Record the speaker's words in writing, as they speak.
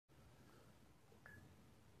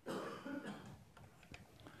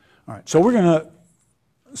All right, so we're going to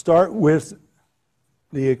start with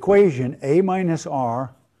the equation a minus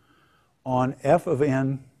r on f of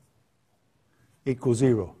n equals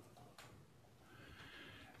 0.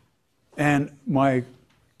 And my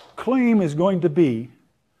claim is going to be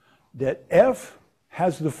that f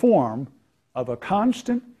has the form of a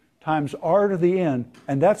constant times r to the n,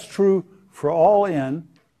 and that's true for all n,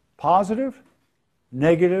 positive,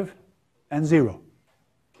 negative, and 0.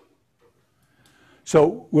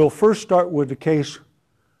 So we'll first start with the case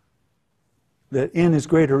that n is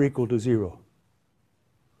greater or equal to 0.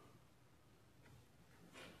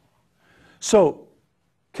 So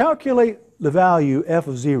calculate the value f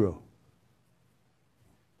of 0.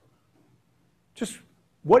 Just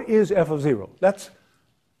what is f of 0? That's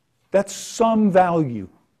some value.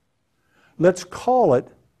 Let's call it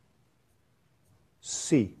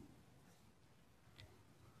c.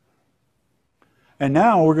 And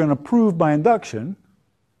now we're going to prove by induction,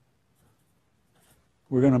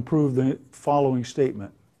 we're going to prove the following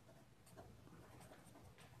statement.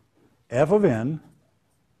 F of n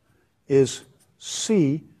is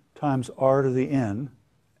c times r to the n,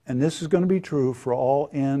 and this is going to be true for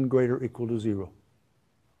all n greater or equal to 0.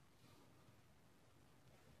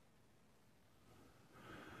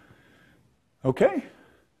 Okay?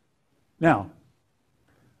 Now,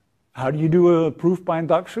 how do you do a proof by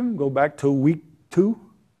induction? Go back to week 2.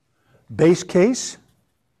 Base case,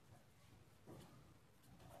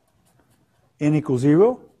 n equals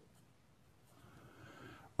 0.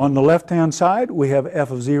 On the left-hand side, we have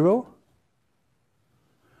f of 0,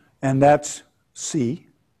 and that's c.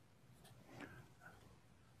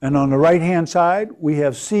 And on the right-hand side, we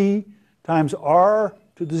have c times r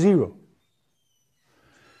to the 0.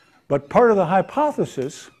 But part of the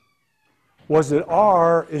hypothesis was that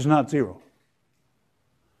r is not 0.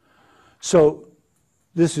 So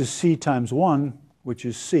this is c times 1, which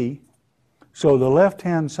is c. So the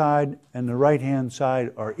left-hand side and the right-hand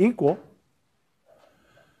side are equal.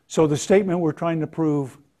 So the statement we're trying to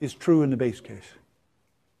prove is true in the base case.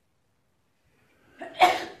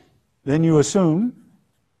 Then you assume,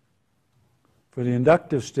 for the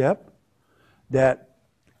inductive step, that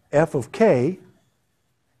f of k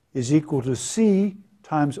is equal to c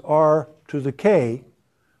times r to the k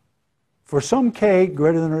for some k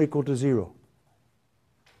greater than or equal to 0.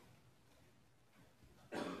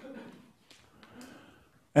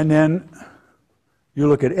 And then you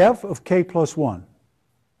look at f of k plus 1.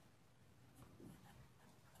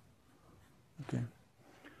 Okay.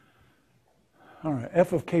 All right,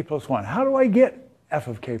 f of k plus 1. How do I get f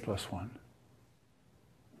of k plus 1?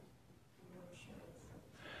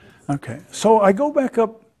 Okay, so I go back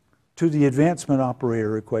up to the advancement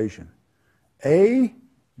operator equation. A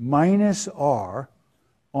minus r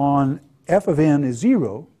on f of n is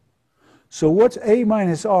 0. So what's a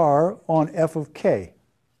minus r on f of k?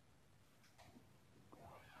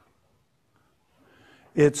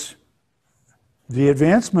 It's the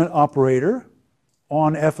advancement operator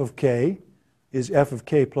on f of k is f of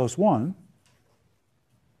k plus 1.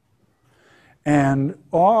 And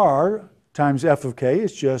r times f of k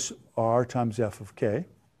is just r times f of k.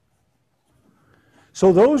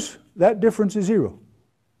 So that difference is 0.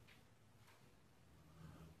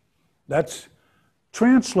 That's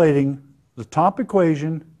translating the top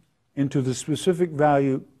equation into the specific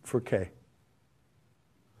value for k.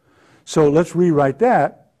 So let's rewrite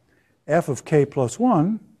that. F of k plus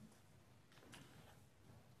 1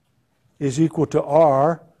 is equal to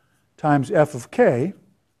r times f of k.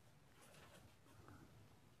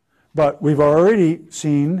 But we've already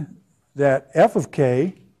seen that f of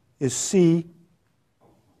k is c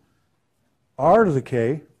r to the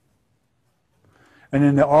k, and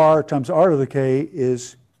then the r times r to the k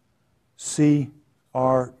is c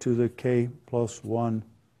r to the k plus 1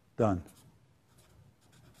 done.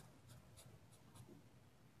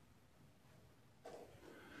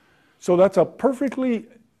 So that's a perfectly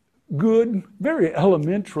good, very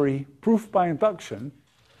elementary proof by induction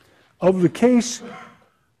of the case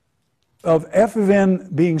of f of n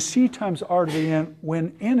being c times r to the n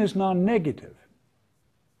when n is non-negative.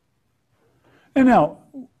 And now,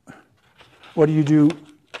 what do you do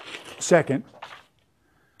second?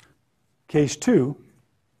 Case 2,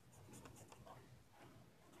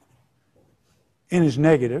 n is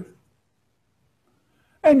negative,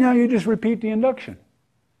 and now you just repeat the induction.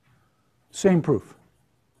 Same proof.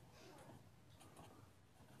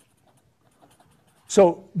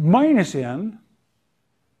 So minus n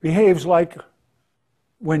behaves like,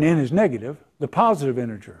 when n is negative, the positive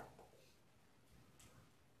integer.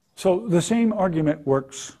 So the same argument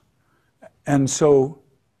works, and so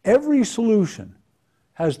every solution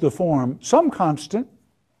has the form some constant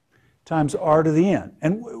times r to the n.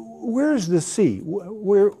 And where's the c?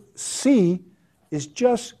 Where c is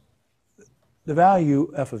just the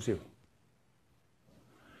value f of 0.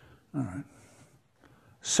 All right.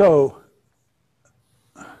 So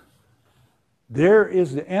there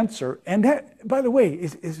is the answer. And that, by the way,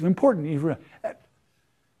 is important.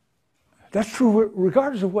 That's true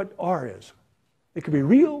regardless of what r is. It could be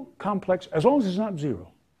real, complex, as long as it's not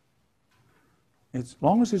 0. As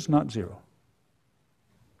long as it's not 0.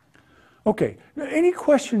 Okay, any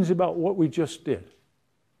questions about what we just did?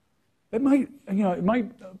 It might, it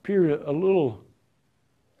might appear a little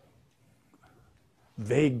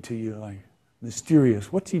vague to you, like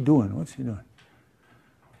mysterious. What's he doing? What's he doing?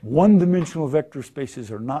 One-dimensional vector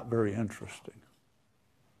spaces are not very interesting.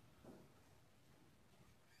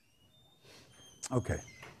 Okay.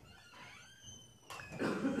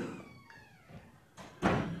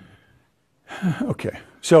 Okay,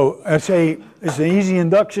 so I say it's an easy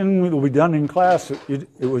induction. It will be done in class. It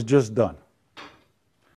was just done.